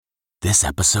This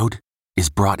episode is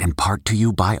brought in part to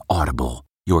you by Audible,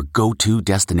 your go-to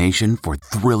destination for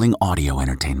thrilling audio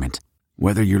entertainment.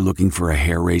 Whether you're looking for a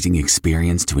hair-raising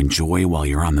experience to enjoy while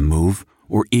you're on the move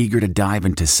or eager to dive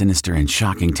into sinister and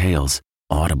shocking tales,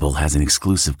 Audible has an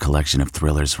exclusive collection of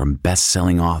thrillers from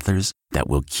best-selling authors that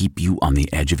will keep you on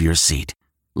the edge of your seat.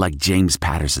 Like James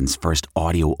Patterson's first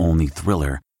audio-only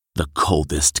thriller, The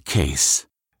Coldest Case.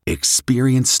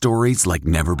 Experience stories like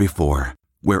never before,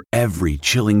 where every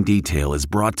chilling detail is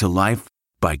brought to life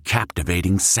by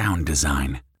captivating sound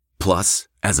design. Plus,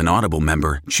 as an Audible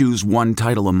member, choose one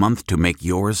title a month to make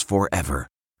yours forever.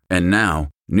 And now,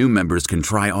 new members can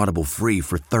try Audible free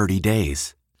for 30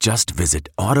 days. Just visit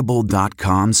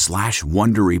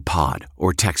audible.com/WonderyPod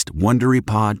or text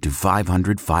WonderyPod to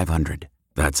 500-500.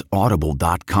 That's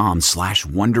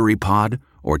audible.com/WonderyPod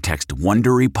or text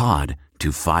WonderyPod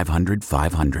to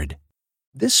 500-500.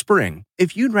 This spring,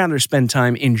 if you'd rather spend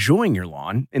time enjoying your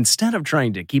lawn instead of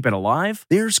trying to keep it alive,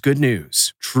 there's good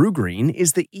news. TruGreen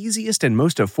is the easiest and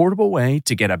most affordable way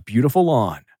to get a beautiful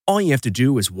lawn. All you have to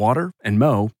do is water and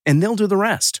mow, and they'll do the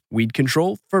rest. Weed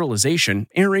control, fertilization,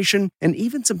 aeration, and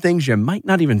even some things you might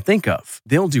not even think of.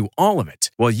 They'll do all of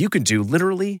it, while you can do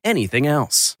literally anything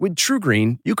else. With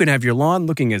TruGreen, you can have your lawn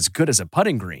looking as good as a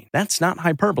putting green. That's not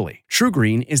hyperbole.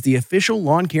 TruGreen is the official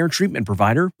lawn care treatment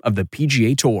provider of the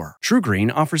PGA Tour.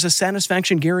 TruGreen offers a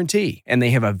satisfaction guarantee, and they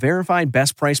have a verified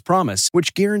best price promise,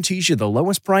 which guarantees you the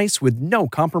lowest price with no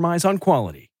compromise on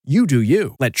quality. You do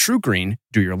you. Let TruGreen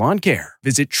do your lawn care.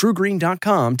 Visit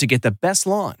TruGreen.com to get the best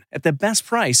lawn at the best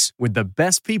price with the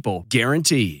best people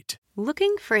guaranteed.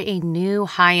 Looking for a new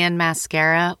high-end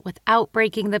mascara without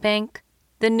breaking the bank?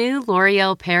 The new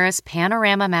L'Oreal Paris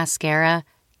Panorama Mascara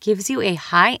gives you a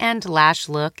high-end lash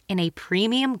look in a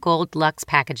premium gold luxe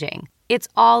packaging. It's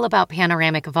all about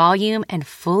panoramic volume and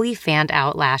fully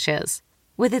fanned-out lashes.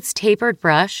 With its tapered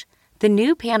brush, the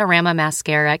new Panorama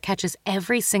Mascara catches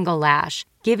every single lash,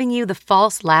 giving you the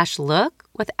false lash look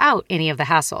without any of the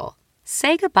hassle.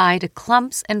 Say goodbye to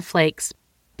clumps and flakes,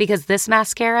 because this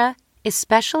mascara is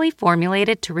specially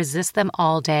formulated to resist them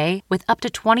all day with up to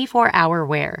 24-hour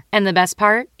wear. And the best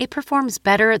part? It performs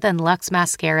better than Luxe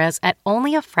mascaras at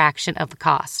only a fraction of the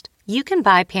cost. You can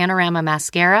buy Panorama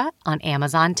Mascara on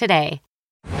Amazon today.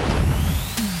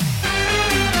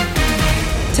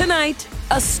 Tonight,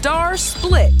 a star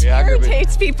split.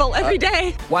 Irritates people every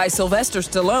day. Why Sylvester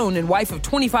Stallone and wife of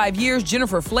 25 years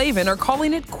Jennifer Flavin are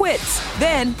calling it quits.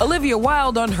 Then, Olivia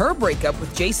Wilde on her breakup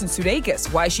with Jason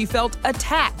Sudeikis. Why she felt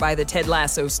attacked by the Ted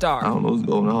Lasso star. I don't know what's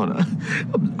going on.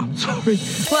 I'm sorry.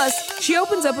 Plus, she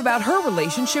opens up about her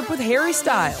relationship with Harry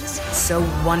Styles. So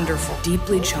wonderful,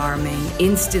 deeply charming,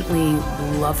 instantly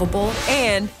lovable.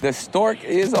 And the stork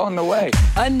is on the way.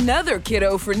 Another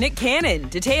kiddo for Nick Cannon.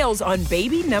 Details on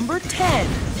baby number 10.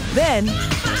 Then,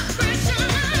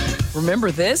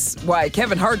 remember this? Why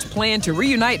Kevin Hart's plan to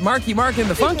reunite Marky Mark and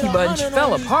the Funky Bunch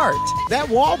fell apart. That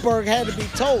Wahlberg had to be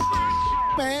told,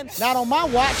 man, not on my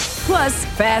watch. Plus,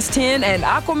 Fast 10 and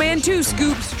Aquaman 2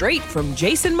 scoop straight from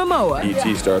Jason Momoa.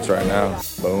 E.T. starts right now.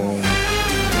 Boom.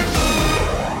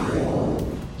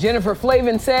 Jennifer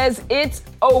Flavin says it's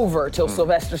over till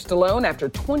Sylvester Stallone after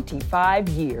 25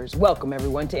 years. Welcome,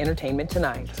 everyone, to Entertainment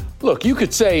Tonight. Look, you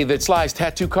could say that Sly's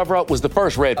tattoo cover-up was the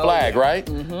first red flag, right?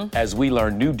 Mm-hmm. As we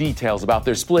learn new details about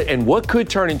their split and what could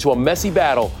turn into a messy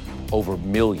battle over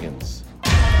millions.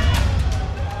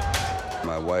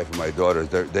 My wife and my daughters,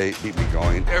 they keep me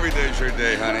going. Every day's your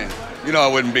day, honey. You know I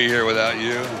wouldn't be here without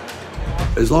you.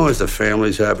 As long as the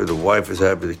family's happy, the wife is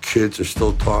happy, the kids are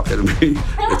still talking to me,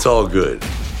 it's all good.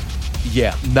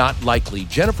 Yeah, not likely.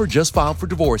 Jennifer just filed for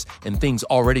divorce and things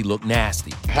already look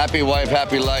nasty. Happy wife,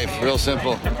 happy life. Real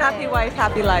simple. Happy wife,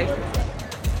 happy life.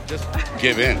 Just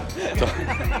give in.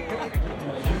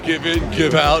 Give in,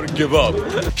 give out, give up.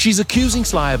 She's accusing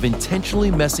Sly of intentionally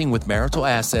messing with marital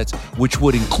assets, which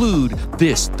would include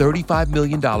this $35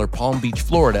 million Palm Beach,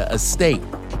 Florida estate.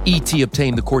 E.T.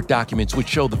 obtained the court documents which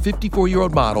show the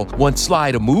 54-year-old model wants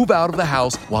Sly to move out of the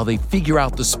house while they figure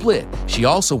out the split. She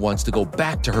also wants to go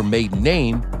back to her maiden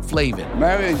name, Flavin.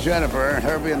 Marrying Jennifer and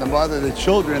her being the mother of the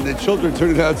children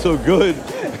turned out so good.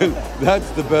 That's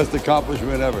the best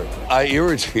accomplishment ever. I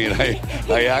irritate, I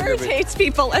aggravate. Irritates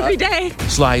people every day.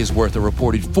 Sly is worth a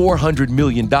reported $400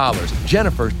 million.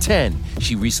 Jennifer, 10.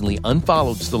 She recently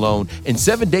unfollowed Stallone, and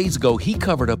 7 days ago, he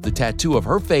covered up the tattoo of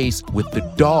her face with the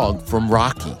dog from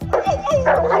Rocky.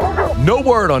 No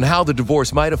word on how the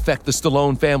divorce might affect the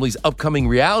Stallone family's upcoming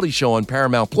reality show on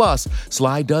Paramount+.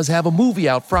 Sly does have a movie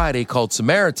out Friday called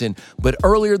Samaritan, but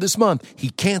earlier this month,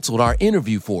 he canceled our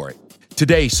interview for it.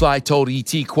 Today, Sly told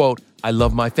E.T., quote, I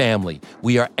love my family.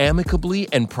 We are amicably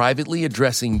and privately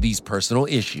addressing these personal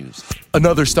issues.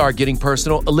 Another star getting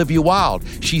personal, Olivia Wilde.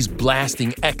 She's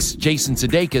blasting ex Jason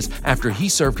Sudeikis after he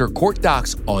served her court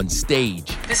docs on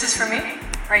stage. This is for me,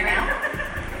 right now.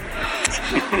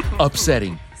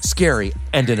 Upsetting, scary,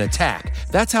 and an attack.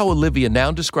 That's how Olivia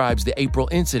now describes the April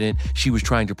incident she was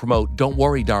trying to promote Don't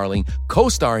Worry, Darling,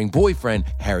 co-starring boyfriend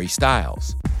Harry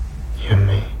Styles. You and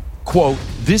me. Quote,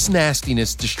 this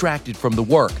nastiness distracted from the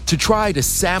work. To try to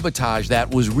sabotage that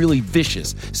was really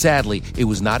vicious. Sadly, it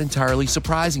was not entirely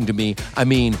surprising to me. I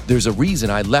mean, there's a reason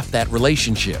I left that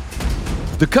relationship.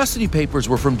 The custody papers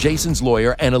were from Jason's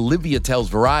lawyer, and Olivia tells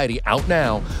Variety, out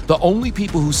now, the only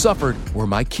people who suffered were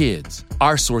my kids.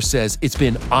 Our source says it's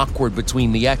been awkward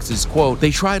between the exes. Quote,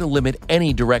 they try to limit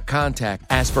any direct contact.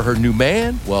 As for her new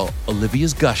man, well,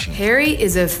 Olivia's gushing. Harry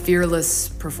is a fearless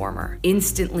performer,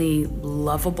 instantly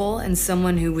lovable, and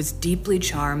someone who was deeply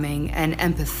charming and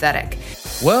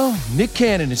empathetic. Well, Nick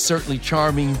Cannon is certainly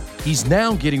charming. He's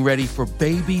now getting ready for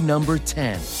baby number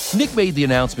 10. Nick made the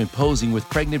announcement posing with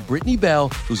pregnant Brittany Bell,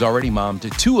 who's already mom to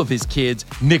 2 of his kids.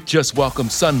 Nick just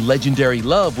welcomed son Legendary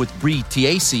Love with Brie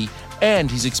Tiesi,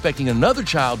 and he's expecting another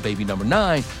child, baby number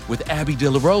 9, with Abby De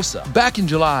La Rosa. Back in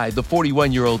July, the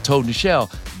 41-year-old told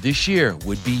Nichelle this year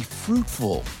would be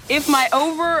fruitful. If my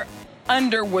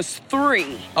over-under was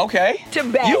 3, okay, to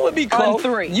bet you would be close.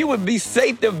 on 3. You would be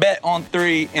safe to bet on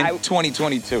 3 in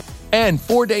 2022. And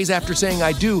 4 days after saying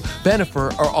I do,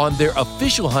 Bennifer are on their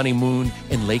official honeymoon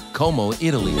in Lake Como,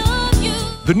 Italy.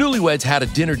 The newlyweds had a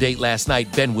dinner date last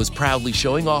night. Ben was proudly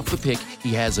showing off the pic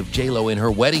he has of J-Lo in her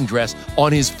wedding dress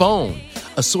on his phone.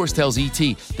 A source tells ET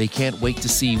they can't wait to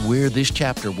see where this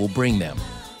chapter will bring them.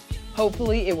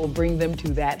 Hopefully, it will bring them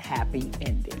to that happy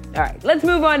ending. All right, let's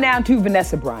move on now to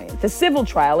Vanessa Bryant. The civil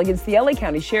trial against the LA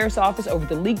County Sheriff's Office over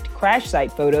the leaked crash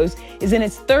site photos is in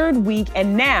its 3rd week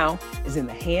and now is in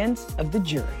the hands of the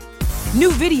jury.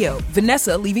 New video,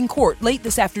 Vanessa leaving court late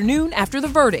this afternoon after the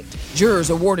verdict. Jurors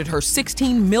awarded her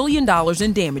 $16 million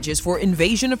in damages for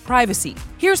invasion of privacy.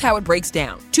 Here's how it breaks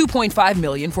down. $2.5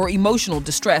 million for emotional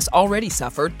distress already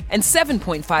suffered and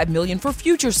 $7.5 million for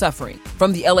future suffering.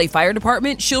 From the LA Fire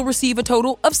Department, she'll receive a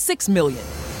total of $6 million.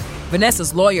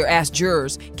 Vanessa's lawyer asked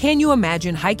jurors, can you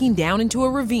imagine hiking down into a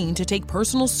ravine to take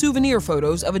personal souvenir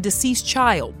photos of a deceased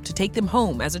child to take them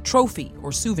home as a trophy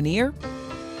or souvenir?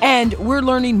 And we're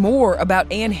learning more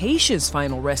about Anne Heche's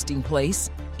final resting place.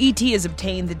 E.T. has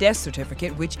obtained the death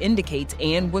certificate, which indicates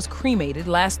Anne was cremated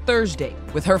last Thursday,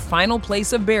 with her final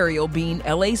place of burial being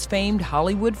LA's famed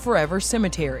Hollywood Forever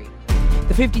Cemetery.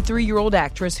 The 53-year-old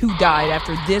actress who died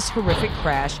after this horrific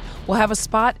crash will have a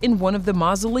spot in one of the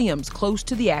mausoleums close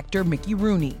to the actor Mickey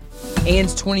Rooney.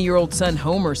 Anne's 20-year-old son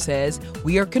Homer says,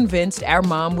 we are convinced our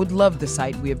mom would love the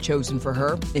site we have chosen for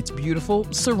her. It's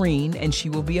beautiful, serene, and she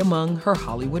will be among her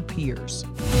Hollywood peers.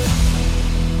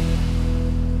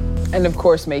 And of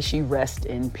course, may she rest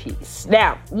in peace.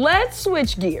 Now, let's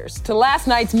switch gears to last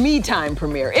night's Me Time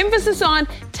premiere. Emphasis on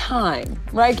time,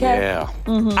 right, Kev? Yeah.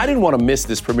 Mm-hmm. I didn't want to miss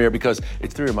this premiere because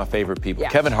it's 3 of my favorite people,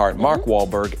 Kevin Hart, Mark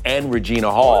Wahlberg, and Regina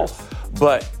Hall.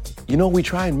 But, you know, we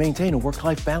try and maintain a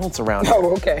work-life balance around here.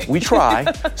 Oh, okay. We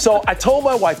try. So I told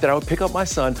my wife that I would pick up my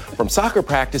son from soccer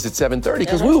practice at 7:30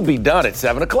 because we will be done at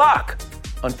 7 o'clock.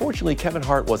 Unfortunately, Kevin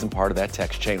Hart wasn't part of that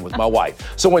text chain with my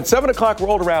wife. So when 7 o'clock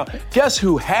rolled around, guess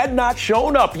who had not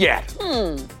shown up yet?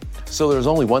 So there was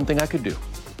only one thing I could do.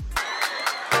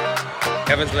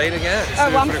 Kevin's late again.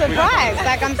 Oh, well, I'm surprised.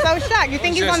 Like, I'm so shocked. You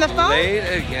think he's on the phone? Late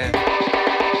again.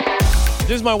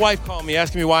 This is my wife calling me,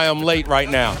 asking me why I'm late right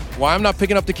now. Why I'm not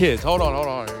picking up the kids. Hold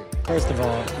on. First of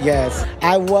all, yes,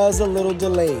 I was a little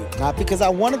delayed. Not because I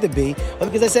wanted to be, but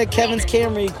because I said Kevin's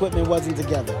camera equipment wasn't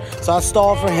together. So I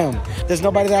stalled for him. There's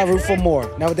nobody that I root for more.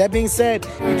 Now, with that being said,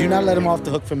 you do not let him off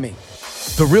the hook for me.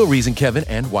 The real reason Kevin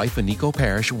and wife Aniko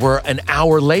Parrish were an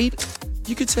hour late?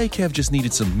 You could say Kev just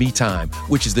needed some me time,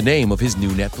 which is the name of his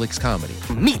new Netflix comedy.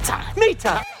 Me time. Me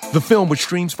time. The film, which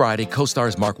streams Friday,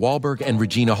 co-stars Mark Wahlberg and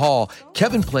Regina Hall.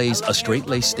 Kevin plays a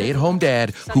straight-laced stay-at-home dad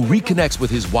who reconnects with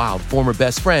his wild former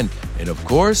best friend. And of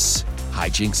course,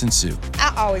 hijinks ensue.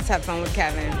 I always have fun with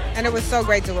Kevin, and it was so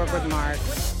great to work with Mark.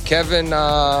 Kevin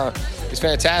is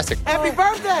fantastic. Happy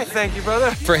birthday. Thank you,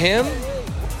 brother. For him,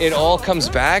 it all comes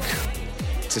back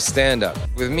to stand-up.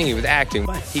 With me, with acting,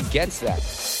 he gets that.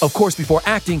 Of course, before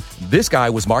acting, this guy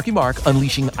was Marky Mark,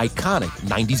 unleashing iconic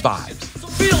 90s vibes.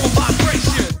 Feel the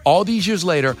vibration. All these years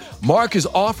later, Mark is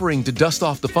offering to dust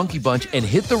off the Funky Bunch and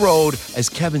hit the road as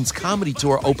Kevin's comedy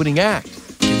tour opening act.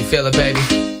 Can you feel it,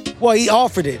 baby? Well, he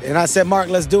offered it, and I said, Mark,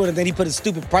 let's do it. And then he put a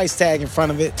stupid price tag in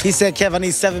front of it. He said, Kev, I need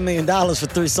 $7 million for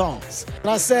 3 songs. And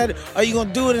I said, are you going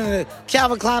to do it in the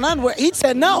Calvin Klein underwear? He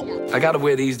said no. I got to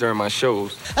wear these during my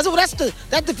shows. I said, well,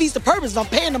 that defeats the purpose. If I'm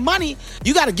paying the money,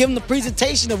 you got to give him the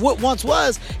presentation of what once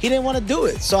was. He didn't want to do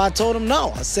it. So I told him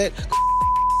no. I said,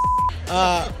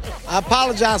 I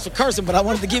apologize for cursing, but I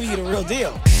wanted to give you the real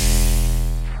deal.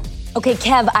 Okay,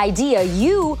 Kev, idea.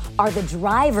 You are the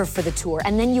driver for the tour,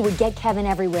 and then you would get Kevin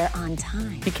everywhere on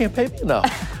time. He can't pay me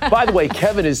enough. By the way,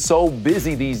 Kevin is so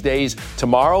busy these days.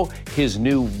 Tomorrow, his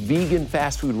new vegan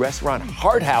fast food restaurant,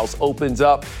 Heart House, opens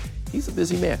up. He's a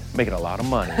busy man, making a lot of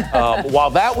money. While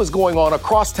that was going on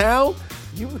across town,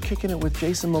 you were kicking it with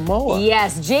Jason Momoa.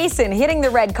 Yes, Jason hitting the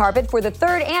red carpet for the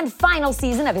 3rd and final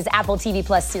season of his Apple TV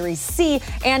Plus series C.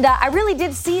 And I really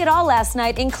did see it all last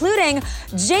night, including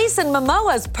Jason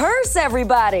Momoa's purse,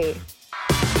 everybody.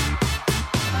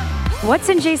 What's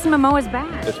in Jason Momoa's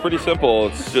bag? It's pretty simple.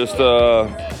 It's just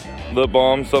lip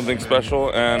balm, something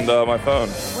special, and my phone.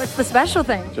 What's the special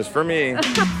thing? Just for me.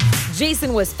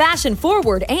 Jason was fashion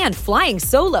forward and flying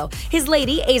solo. His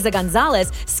lady, Eiza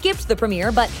Gonzalez, skipped the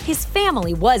premiere, but his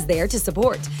family was there to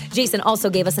support. Jason also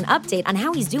gave us an update on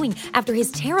how he's doing after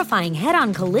his terrifying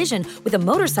head-on collision with a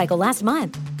motorcycle last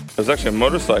month. It was actually a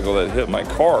motorcycle that hit my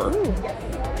car.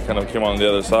 Kind of came on the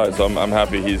other side, so I'm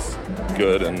happy he's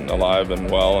good and alive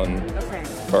and well, and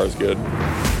the car's good.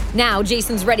 Now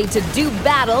Jason's ready to do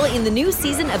battle in the new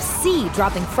season of C,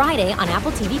 dropping Friday on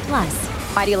Apple TV+.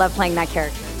 Why do you love playing that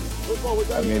character?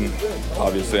 I mean,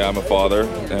 obviously I'm a father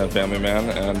and a family man,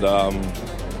 and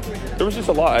there was just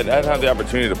a lot. I hadn't had the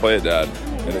opportunity to play a dad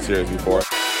in a series before.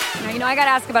 Now, I got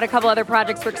to ask about a couple other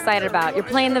projects we're excited about. You're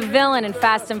playing the villain in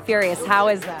Fast and Furious. How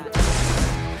is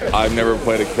that? I've never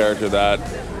played a character that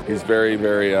he's very,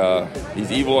 very,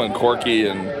 he's evil and quirky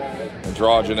and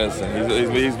androgynous, and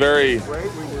he's very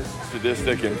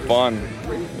sadistic and fun.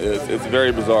 It's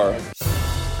very bizarre.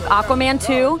 Aquaman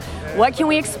 2, what can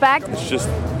we expect? It's just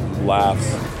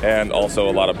laughs and also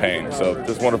a lot of pain, so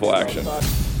just wonderful action.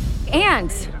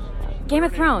 And Game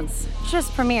of Thrones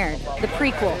just premiered, the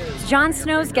prequel. Jon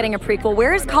Snow's getting a prequel.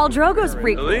 Where is Khal Drogo's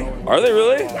prequel? Really? Are they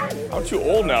really? I'm too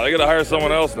old now. They gotta hire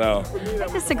someone else now. I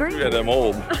disagree. Yeah, I'm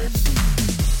old.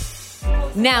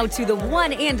 Now to the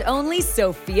one and only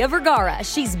Sofia Vergara.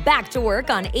 She's back to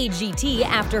work on AGT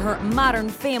after her Modern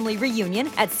Family reunion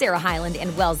at Sarah Hyland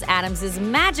and Wells Adams'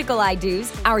 Magical I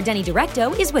Do's. Our Denny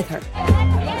Directo is with her.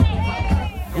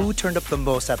 Who turned up the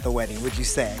most at the wedding, would you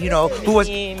say? You know, who was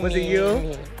it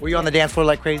you? Were you on the dance floor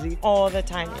like crazy? All the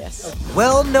time, yes.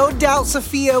 Well, no doubt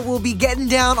Sofia will be getting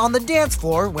down on the dance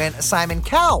floor when Simon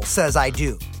Cowell says I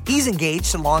do. He's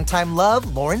engaged to longtime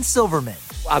love Lauren Silverman.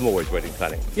 I'm always wedding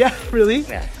planning. Yeah, really?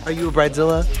 Yeah. Are you a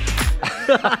bridezilla?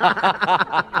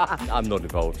 I'm not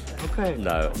involved. Okay.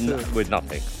 No, with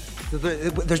nothing. So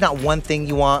there's not one thing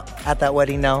you want at that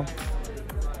wedding, no?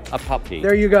 A puppy.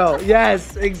 There you go.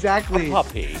 Yes, exactly. A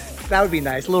puppy. That would be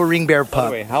nice. A little ring bear pup. By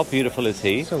the way, how beautiful is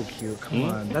he? So cute. Come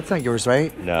on. That's not yours,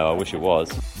 right? No, I wish it was.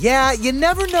 Yeah, you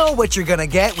never know what you're gonna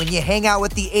get when you hang out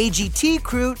with the AGT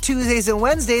crew Tuesdays and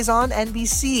Wednesdays on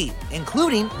NBC,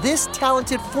 including this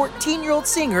talented 14-year-old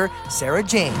singer, Sarah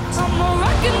James.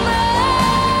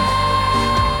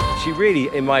 She really,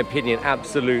 in my opinion,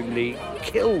 absolutely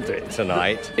killed it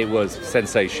tonight. It was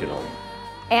sensational.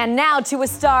 And now to a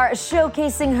star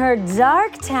showcasing her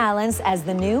dark talents as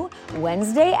the new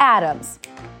Wednesday Addams.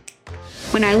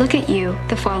 When I look at you,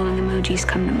 the following emojis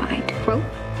come to mind. Rope,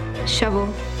 shovel,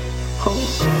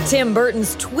 hole. Tim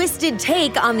Burton's twisted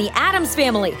take on the Addams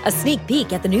Family, a sneak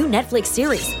peek at the new Netflix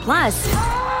series. Plus,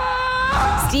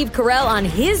 Steve Carell on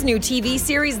his new TV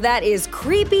series that is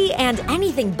creepy and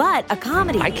anything but a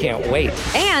comedy. I can't wait.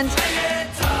 And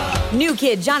new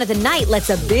kid Jonathan Knight lets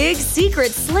a big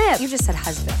secret slip. You just said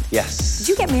husband. Yes. Did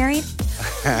you get married?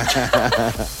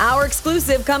 Our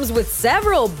exclusive comes with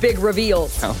several big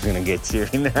reveals. I'm gonna get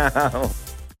teary now.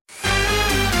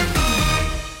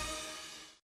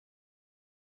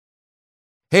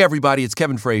 Hey everybody, it's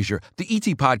Kevin Frazier. The ET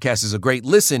Podcast is a great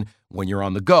listen when you're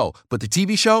on the go, but the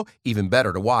TV show, even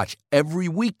better to watch every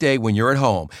weekday when you're at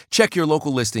home. Check your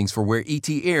local listings for where ET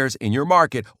airs in your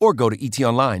market or go to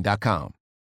etonline.com.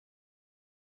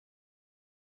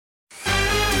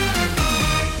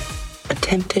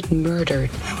 Attempted murder.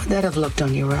 How would that have looked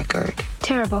on your record?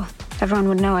 Terrible. Everyone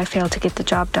would know I failed to get the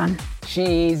job done.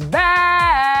 She's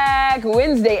back!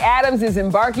 Wednesday Addams is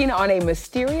embarking on a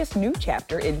mysterious new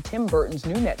chapter in Tim Burton's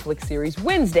new Netflix series,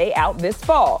 Wednesday, out this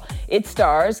fall. It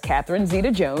stars Catherine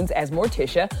Zeta-Jones as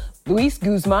Morticia, Luis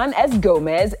Guzman as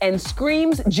Gomez, and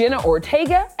Scream's Jenna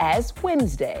Ortega as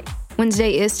Wednesday.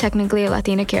 Wednesday is technically a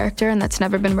Latina character, and that's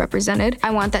never been represented.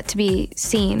 I want that to be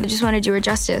seen. I just want to do her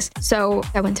justice. So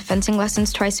I went to fencing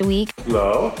lessons twice a week.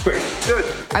 Low. Good.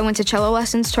 I went to cello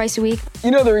lessons twice a week.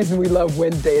 You know the reason we love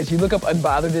Wednesday is you look up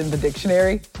Unbothered in the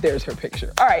dictionary, there's her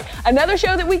picture. All right, another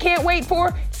show that we can't wait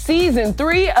for, Season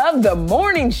 3 of The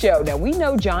Morning Show. Now, we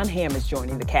know Jon Hamm is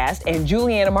joining the cast, and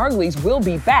Juliana Margulies will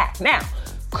be back. Now,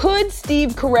 could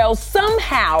Steve Carell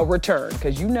somehow return?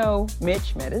 Because you know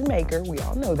Mitch met his maker. We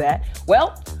all know that.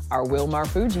 Well, our Will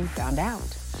Marfuji found out.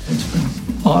 It's been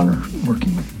an honor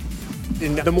working with you.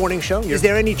 In The Morning Show, is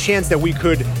there any chance that we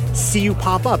could see you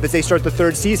pop up as they start the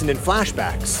third season in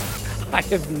flashbacks? I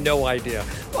have no idea.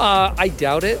 I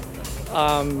doubt it.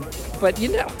 But you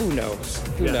know, who knows?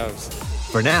 Who knows?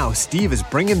 For now, Steve is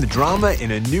bringing the drama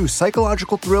in a new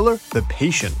psychological thriller, The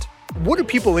Patient. What are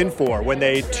people in for when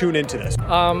they tune into this?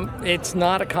 It's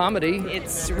not a comedy.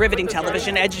 It's riveting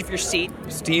television, edge of your seat.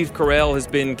 Steve Carell has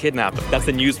been kidnapped. That's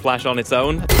a news flash on its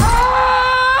own.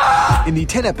 In the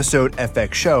 10-episode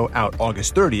FX show out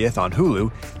August 30th on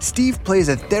Hulu, Steve plays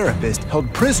a therapist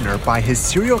held prisoner by his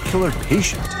serial killer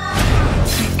patient.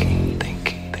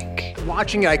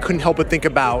 Watching it, I couldn't help but think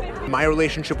about my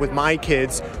relationship with my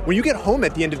kids. When you get home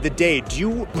at the end of the day, do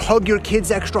you hug your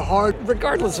kids extra hard?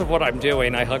 Regardless of what I'm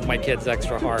doing, I hug my kids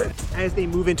extra hard. As they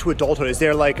move into adulthood, is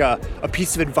there like a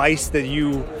piece of advice that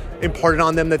you imparted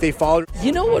on them that they followed?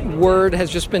 You know what word has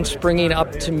just been springing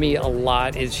up to me a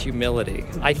lot is humility.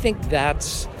 I think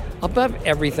that's above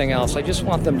everything else. I just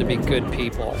want them to be good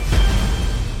people.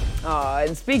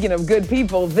 And speaking of good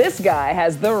people, this guy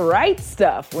has the right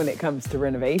stuff when it comes to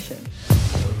renovation.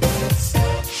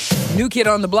 New kid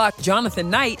on the block, Jonathan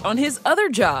Knight, on his other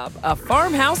job, a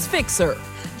farmhouse fixer.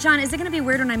 John, is it going to be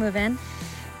weird when I move in?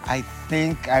 I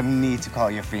think I need to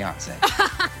call your fiance.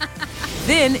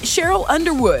 Then Cheryl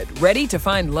Underwood, ready to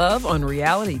find love on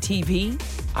reality TV.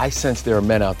 I sense there are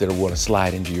men out there who want to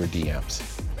slide into your DMs.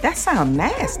 That sounds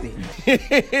nasty.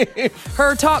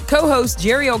 Her talk co-host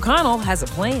Jerry O'Connell has a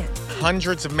plan.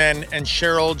 Hundreds of men, and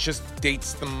Cheryl just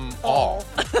dates them all.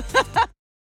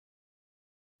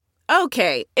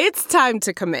 Okay, it's time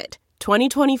to commit.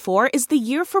 2024 is the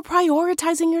year for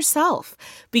prioritizing yourself.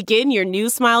 Begin your new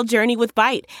smile journey with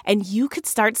Byte, and you could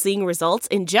start seeing results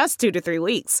in just 2 to 3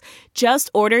 weeks.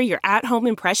 Just order your at-home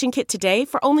impression kit today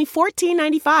for only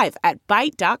 $14.95 at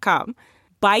Byte.com.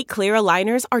 Byte Clear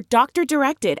aligners are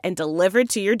doctor-directed and delivered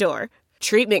to your door.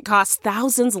 Treatment costs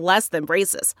thousands less than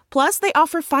braces. Plus, they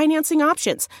offer financing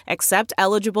options, accept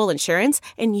eligible insurance,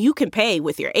 and you can pay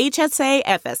with your HSA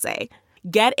FSA.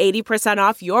 Get 80%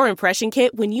 off your impression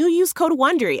kit when you use code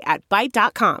WONDERY at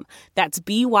Byte.com. That's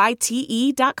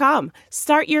BYTE.com.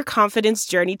 Start your confidence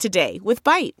journey today with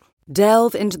Byte.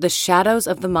 Delve into the shadows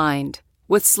of the mind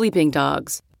with Sleeping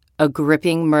Dogs, a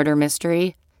gripping murder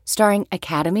mystery starring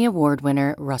Academy Award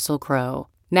winner Russell Crowe.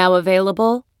 Now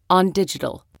available on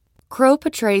digital. Crowe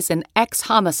portrays an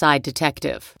ex-homicide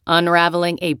detective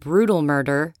unraveling a brutal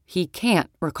murder he can't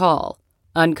recall.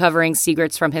 Uncovering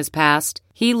secrets from his past,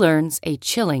 he learns a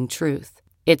chilling truth.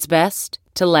 It's best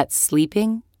to let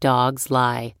sleeping dogs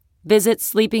lie. Visit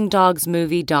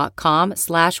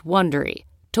sleepingdogsmovie.com/Wondery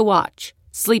to watch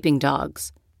Sleeping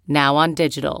Dogs, now on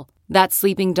digital. That's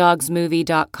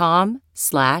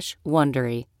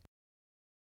sleepingdogsmovie.com/Wondery.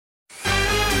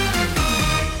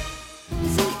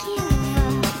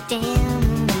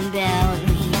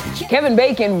 Kevin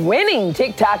Bacon winning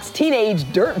TikTok's teenage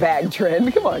dirtbag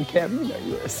trend. Come on, Kevin, you know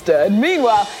you're a stud.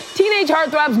 Meanwhile, Teenage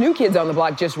Heartthrob's New Kids on the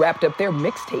Block just wrapped up their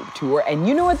mixtape tour, and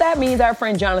you know what that means? Our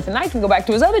friend Jonathan Knight can go back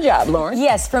to his other job, Lauren.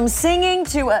 Yes, from singing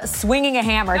to swinging a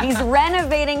hammer. He's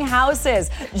renovating houses.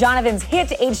 Jonathan's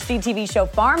hit HGTV show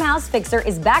Farmhouse Fixer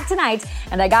is back tonight,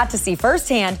 and I got to see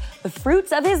firsthand the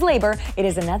fruits of his labor. It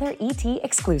is another ET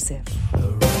exclusive.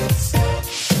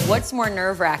 What's more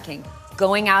nerve-wracking?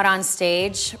 Going out on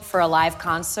stage for a live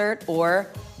concert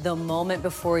or the moment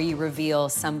before you reveal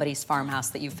somebody's farmhouse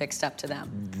that you fixed up to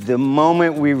them? The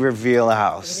moment we reveal a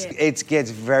house, it gets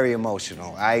very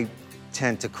emotional. I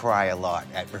tend to cry a lot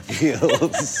at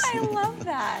reveals. I love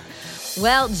that.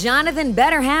 Well, Jonathan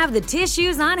better have the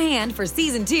tissues on hand for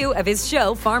season 2 of his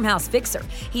show, Farmhouse Fixer.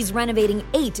 He's renovating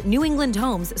 8 New England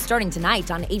homes starting tonight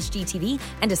on HGTV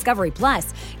and Discovery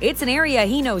Plus. It's an area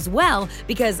he knows well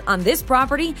because on this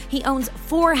property, he owns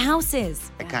 4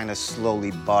 houses. I kind of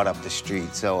slowly bought up the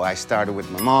street. So I started with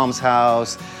my mom's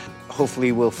house.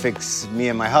 Hopefully we'll fix me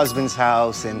and my husband's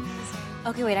house. And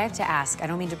Okay, wait, I have to ask. I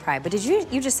don't mean to pry, but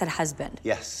you just said husband.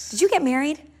 Yes. Did you get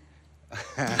married?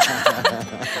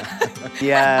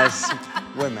 Yes,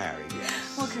 we're married,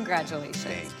 yes. Well, congratulations.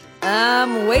 Thank you.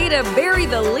 Way to bury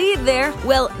the lead there.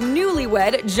 Well,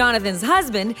 newlywed Jonathan's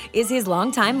husband is his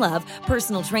longtime love,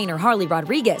 personal trainer Harley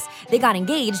Rodriguez. They got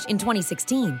engaged in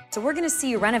 2016. So we're going to see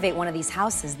you renovate one of these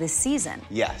houses this season.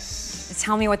 Yes.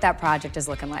 Tell me what that project is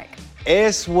looking like.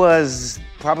 This was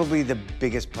probably the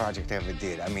biggest project I ever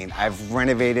did. I mean, I've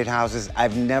renovated houses.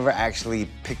 I've never actually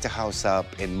picked a house up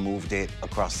and moved it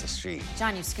across the street.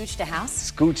 John, you scooched a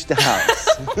house? Scooched the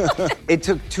house. It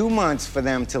took 2 months for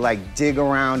them to like dig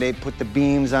around it, put the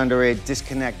beams under it,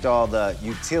 disconnect all the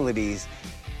utilities.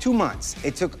 2 months.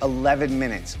 It took 11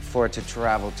 minutes for it to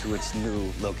travel to its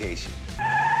new location.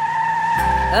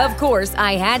 Of course,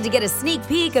 I had to get a sneak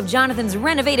peek of Jonathan's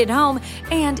renovated home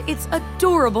and its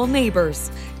adorable neighbors.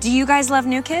 Do you guys love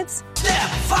new kids? Step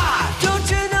 5,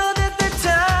 don't you know that the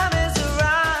time is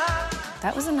arrived?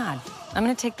 That was a nod. I'm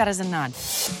gonna take that as a nod.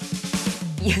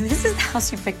 Yeah, this is the house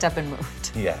you picked up and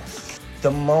moved. Yes.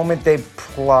 The moment they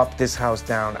plopped this house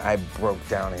down, I broke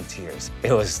down in tears.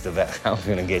 It was the best. I'm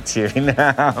gonna get teary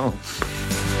now.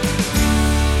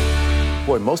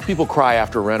 Boy, most people cry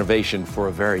after a renovation for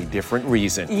a very different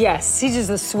reason. Yes, he's just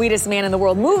the sweetest man in the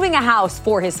world, moving a house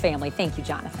for his family. Thank you,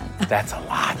 Jonathan. That's a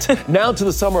lot. Now to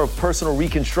the summer of personal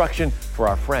reconstruction for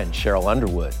our friend Cheryl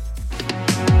Underwood.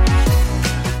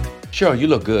 Cheryl, you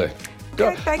look good.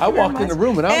 Okay, thank I you very walked in much. the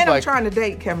room and I was like, I'm trying to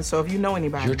date Kevin, so if you know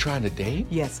anybody. You're trying to date?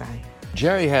 Yes, I am.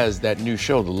 Jerry has that new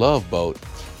show, The Love Boat.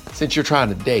 Since you're trying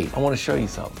to date, I want to show you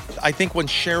something. I think when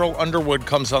Cheryl Underwood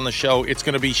comes on the show, it's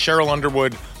going to be Cheryl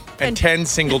Underwood and 10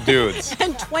 single dudes.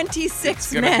 And 26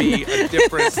 It's going to be a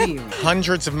different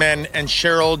hundreds of men, and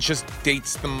Cheryl just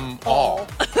dates them all.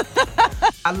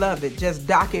 I love it. Just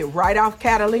dock it right off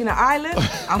Catalina Island.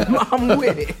 I'm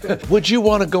with it. Would you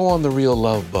want to go on The Real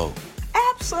Love Boat?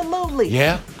 Absolutely.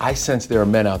 Yeah? I sense there are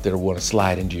men out there who want to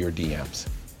slide into your DMs.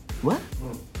 What?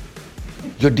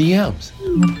 Your DMs.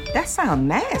 That sounds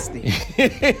nasty.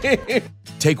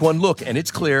 Take one look and it's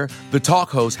clear the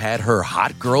talk host had her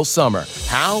hot girl summer.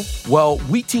 How? Well,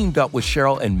 we teamed up with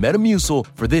Cheryl and Metamucil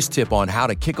for this tip on how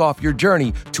to kick off your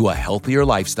journey to a healthier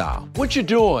lifestyle. What you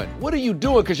doing? What are you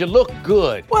doing? Because you look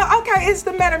good. Well, okay, it's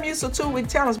the Metamucil 2-week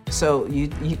challenge. So you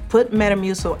put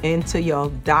Metamucil into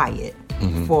your diet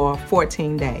for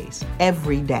 14 days,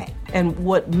 every day. And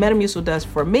what Metamucil does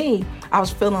for me, I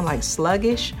was feeling like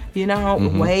sluggish,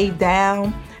 weighed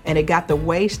down, and it got the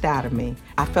waste out of me.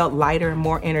 I felt lighter and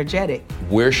more energetic.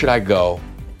 Where should I go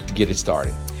to get it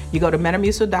started? You go to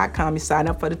Metamucil.com, you sign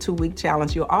up for the 2-week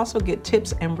challenge. You'll also get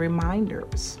tips and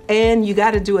reminders. And you got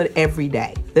to do it every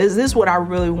day. This is what I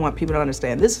really want people to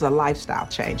understand. This is a lifestyle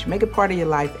change. Make it part of your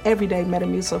life every day.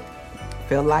 Metamucil.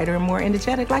 Feel lighter and more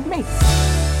energetic like me.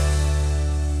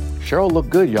 Cheryl looked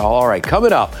good, y'all. All right,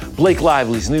 coming up, Blake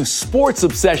Lively's new sports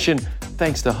obsession,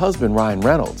 thanks to husband Ryan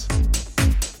Reynolds.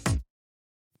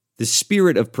 The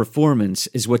spirit of performance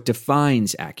is what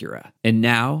defines Acura. And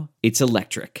now, it's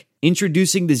electric.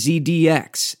 Introducing the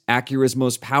ZDX, Acura's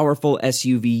most powerful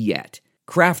SUV yet.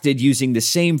 Crafted using the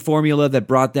same formula that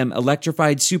brought them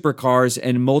electrified supercars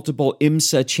and multiple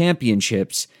IMSA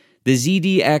championships, the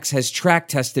ZDX has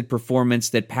track-tested performance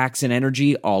that packs an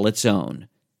energy all its own.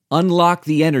 Unlock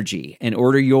the energy and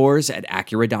order yours at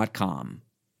Acura.com.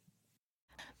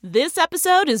 This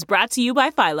episode is brought to you by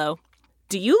Philo.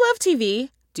 Do you love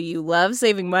TV? Do you love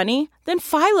saving money? Then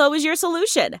Philo is your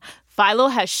solution. Philo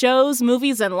has shows,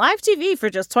 movies, and live TV for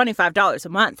just $25 a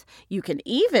month. You can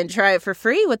even try it for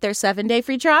free with their 7-day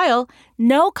free trial.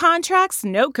 No contracts,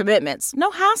 no commitments,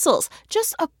 no hassles.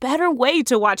 Just a better way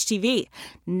to watch TV.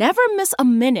 Never miss a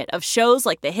minute of shows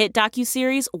like the hit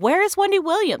docuseries Where is Wendy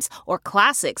Williams? Or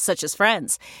classics such as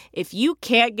Friends. If you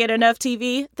can't get enough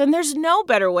TV, then there's no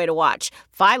better way to watch.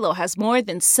 Philo has more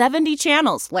than 70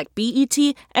 channels like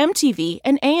BET, MTV,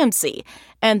 and AMC.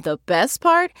 And the best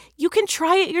part? You can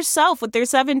try it yourself with their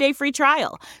 7-day free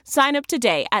trial. Sign up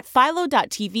today at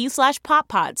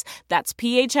philo.tv/poppods. That's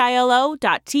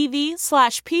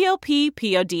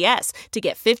philo.tv/POPPODS to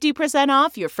get 50%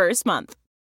 off your first month.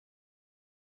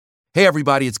 Hey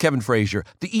everybody, it's Kevin Frazier.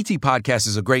 The ET Podcast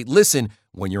is a great listen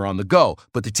when you're on the go,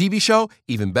 but the TV show,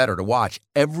 even better to watch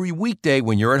every weekday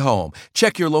when you're at home.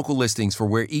 Check your local listings for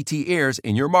where ET airs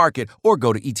in your market or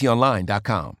go to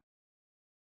etonline.com.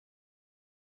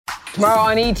 Tomorrow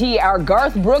on ET, our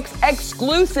Garth Brooks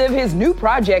exclusive, his new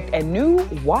project and new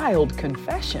wild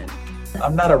confession.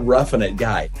 I'm not a roughing it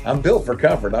guy. I'm built for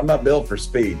comfort. I'm not built for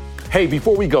speed. Hey,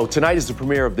 before we go, tonight is the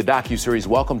premiere of the docuseries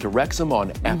Welcome to Wrexham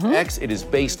on FX. It is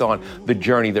based on the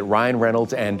journey that Ryan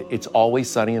Reynolds and It's Always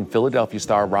Sunny in Philadelphia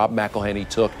star Rob McElhenney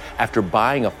took after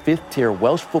buying a 5th-tier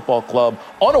Welsh football club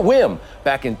on a whim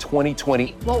back in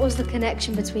 2020. What was the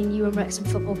connection between you and Wrexham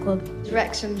Football Club?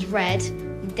 Wrexham's red,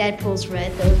 Deadpool's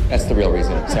red, though. That's the real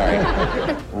reason. Sorry.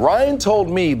 Ryan told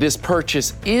me this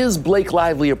purchase is Blake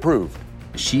Lively approved.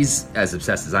 She's as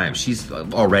obsessed as I am. She's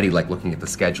already looking at the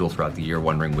schedule throughout the year,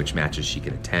 wondering which matches she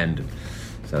can attend.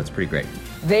 So it's pretty great.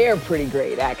 They're pretty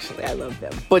great, actually. I love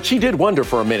them. But she did wonder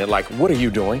for a minute, what are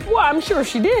you doing? Well, I'm sure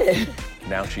she did.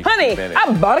 Now she's Honey,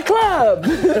 I bought a club.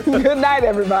 Good night,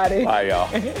 everybody. Bye, y'all.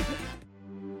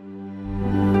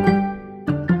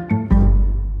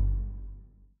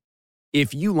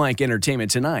 If you like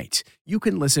Entertainment Tonight, you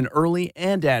can listen early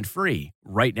and ad-free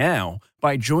right now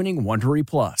by joining Wondery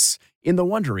Plus in the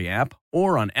Wondery app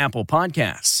or on Apple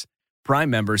Podcasts. Prime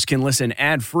members can listen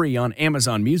ad-free on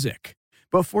Amazon Music.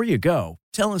 Before you go,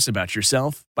 tell us about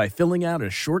yourself by filling out a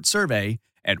short survey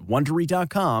at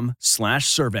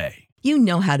Wondery.com/survey. You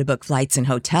know how to book flights and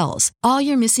hotels. All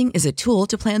you're missing is a tool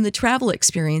to plan the travel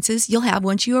experiences you'll have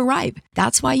once you arrive.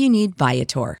 That's why you need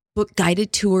Viator. Book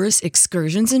guided tours,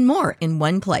 excursions, and more in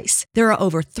one place. There are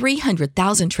over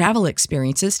 300,000 travel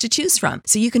experiences to choose from,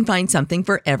 so you can find something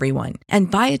for everyone. And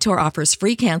Viator offers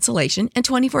free cancellation and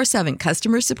 24/7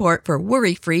 customer support for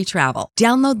worry-free travel.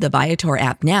 Download the Viator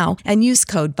app now and use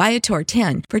code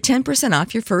Viator10 for 10%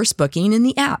 off your first booking in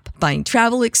the app. Find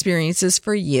travel experiences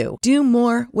for you. Do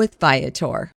more with Viator.